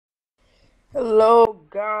Hello,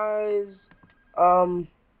 guys. Um,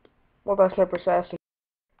 multi-sniper assassin.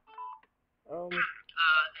 Hey,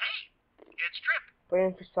 it's Trip.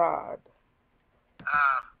 Playing facade.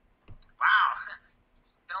 Wow,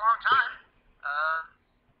 been a long time.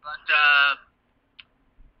 But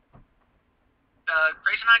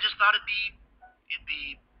Grace and I just thought it'd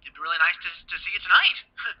be really nice to see you tonight.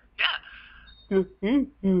 Yeah.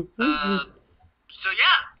 So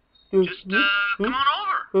yeah, just come on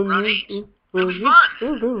over around 8. It'll be fun.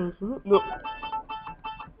 All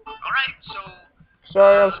right. So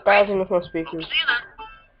Sorry, I'm great. spazzing with my Hope to speakers. see you then.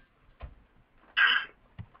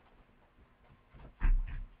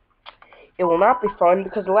 It will not be fun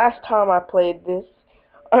because the last time I played this,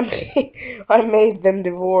 I made them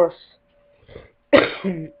divorce.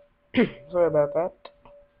 Sorry about that.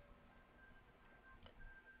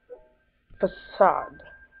 Facade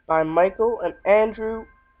by Michael and Andrew,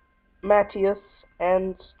 Matthias,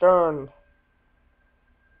 and Stern.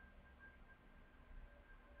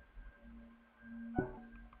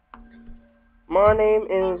 My name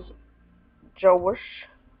is Josh.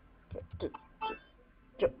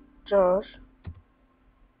 Josh.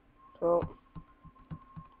 So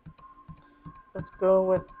let's go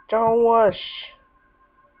with Josh.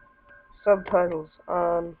 Subtitles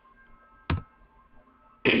on.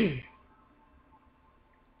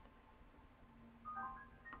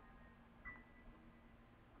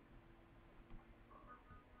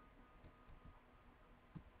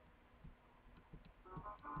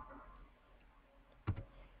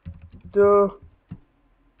 The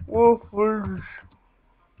Wolfers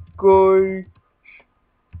guy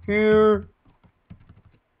here.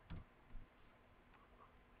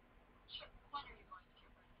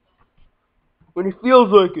 When he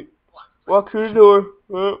feels like it. Walk through the door.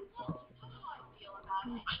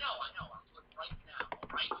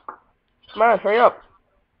 Come on, hurry up.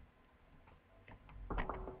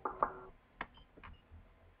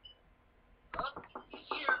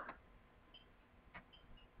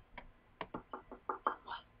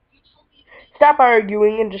 Stop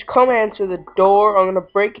arguing and just come answer the door. I'm gonna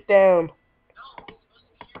break it down.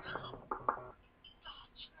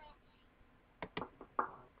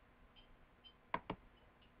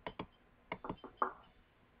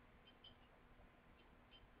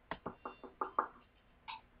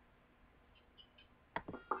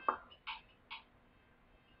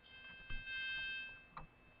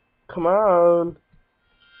 Come on.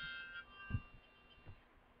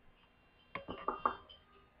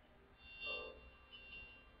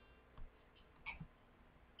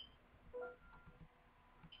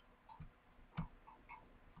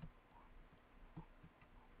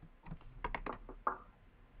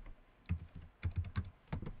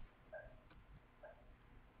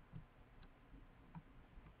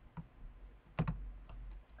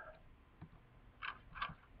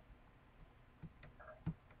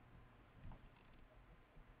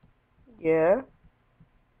 Yeah.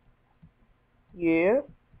 Yeah.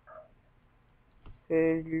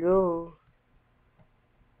 Hello.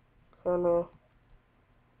 Kinda.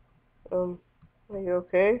 Are you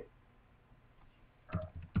okay?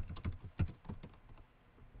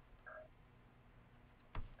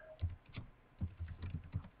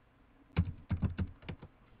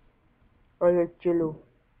 Are you Jello?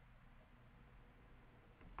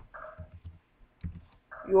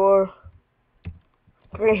 Your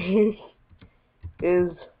face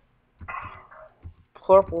is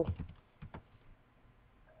purple.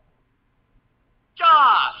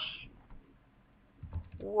 Josh.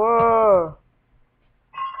 Whoa.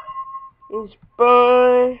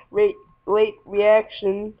 Inspire. Late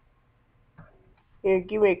reaction. Here,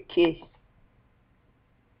 give me a kiss.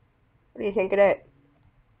 What do you think of that?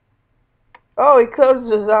 Oh, he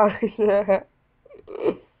closed his eyes.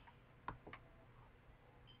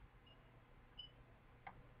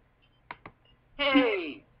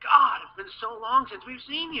 Hey, God, it's been so long since we've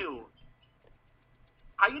seen you.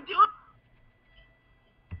 How you doing?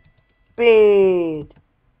 Bad.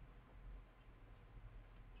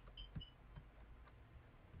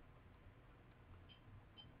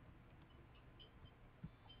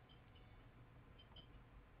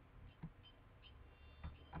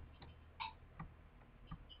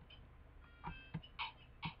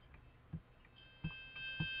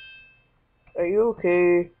 Are you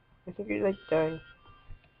okay? I think you're like dying.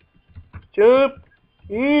 Jump!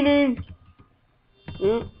 Eating!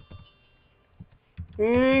 Jump!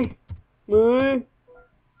 Eating! My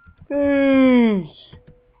face!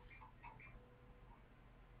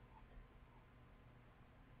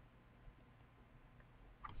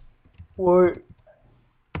 Why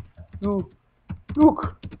you look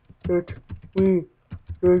at me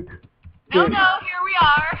like No, Good. here we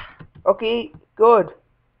are. Okay, good.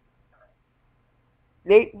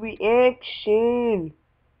 Late reaction.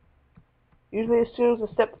 Usually as soon as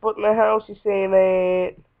I step foot in the house, you say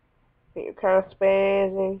that. I think you're kind of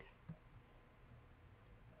spazzing.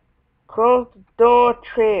 Close the door,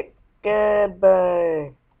 Trip.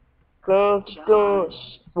 Goodbye. Close the door.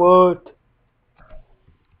 What?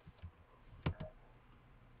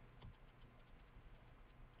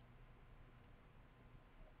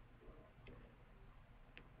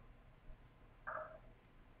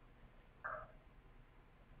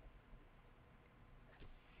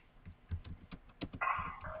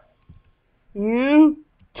 You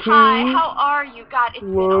two Hi, how are you? God, it's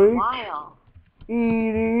been a like while.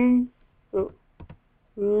 eating,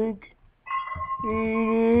 like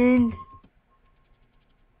eating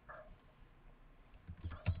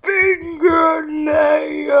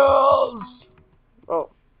fingernails. Oh,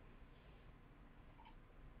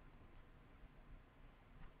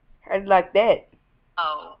 I'd like that.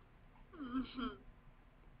 Oh.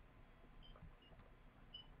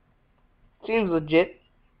 Seems legit.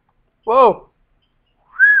 Whoa,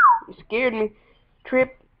 you scared me.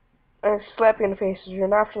 Trip, I slap you in the face. You're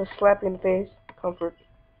not gonna slap you in the face. Comfort.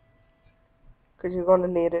 Because you're gonna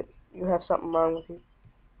need it. You have something wrong with you.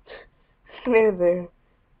 Stay there.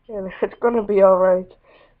 Yeah, it's gonna be alright.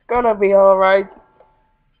 It's gonna be alright.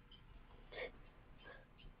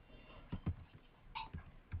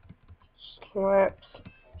 Slaps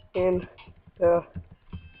in the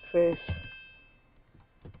face.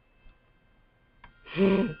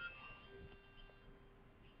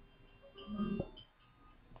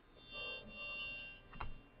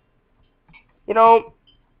 You know,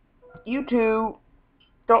 you two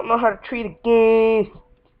don't know how to treat a guest.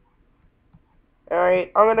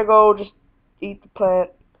 Alright, I'm gonna go just eat the plant.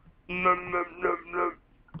 Nom nom nom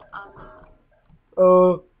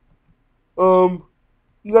nom.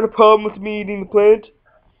 You got a problem with me eating the plant?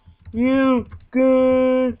 You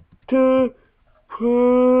got to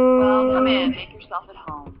Well, come in. Make yourself at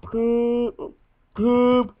home.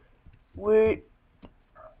 Wait,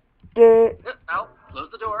 that, Oh, close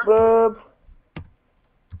the door. Bob,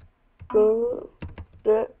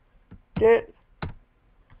 that,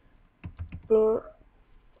 Bob,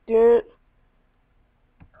 that,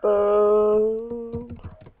 Bob.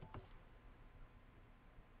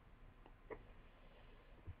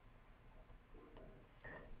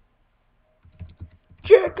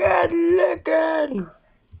 Chicken licking.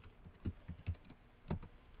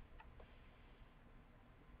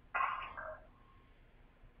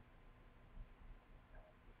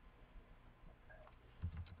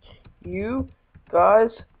 You guys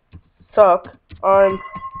suck. I'm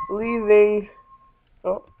leaving.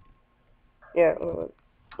 Oh, yeah.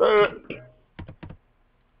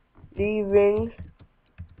 Leaving.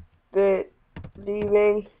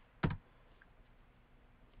 Leaving.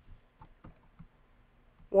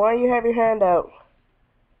 Why you have your hand out?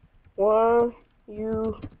 Why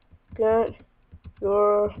you got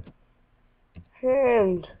your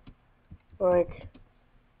hand like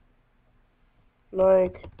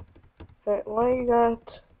that? Why you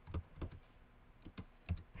got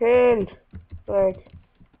hand like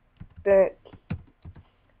that?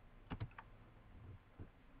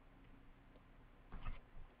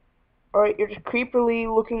 Alright, you're just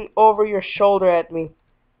creepily looking over your shoulder at me.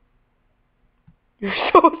 You're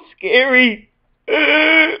so scary.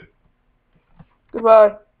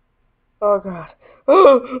 Goodbye. Oh god.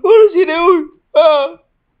 Oh, what is he doing?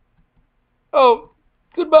 Oh,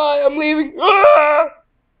 goodbye. I'm leaving.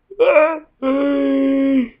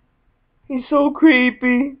 He's so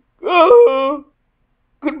creepy.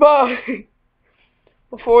 Goodbye.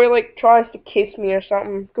 Before he like tries to kiss me or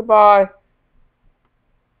something. Goodbye.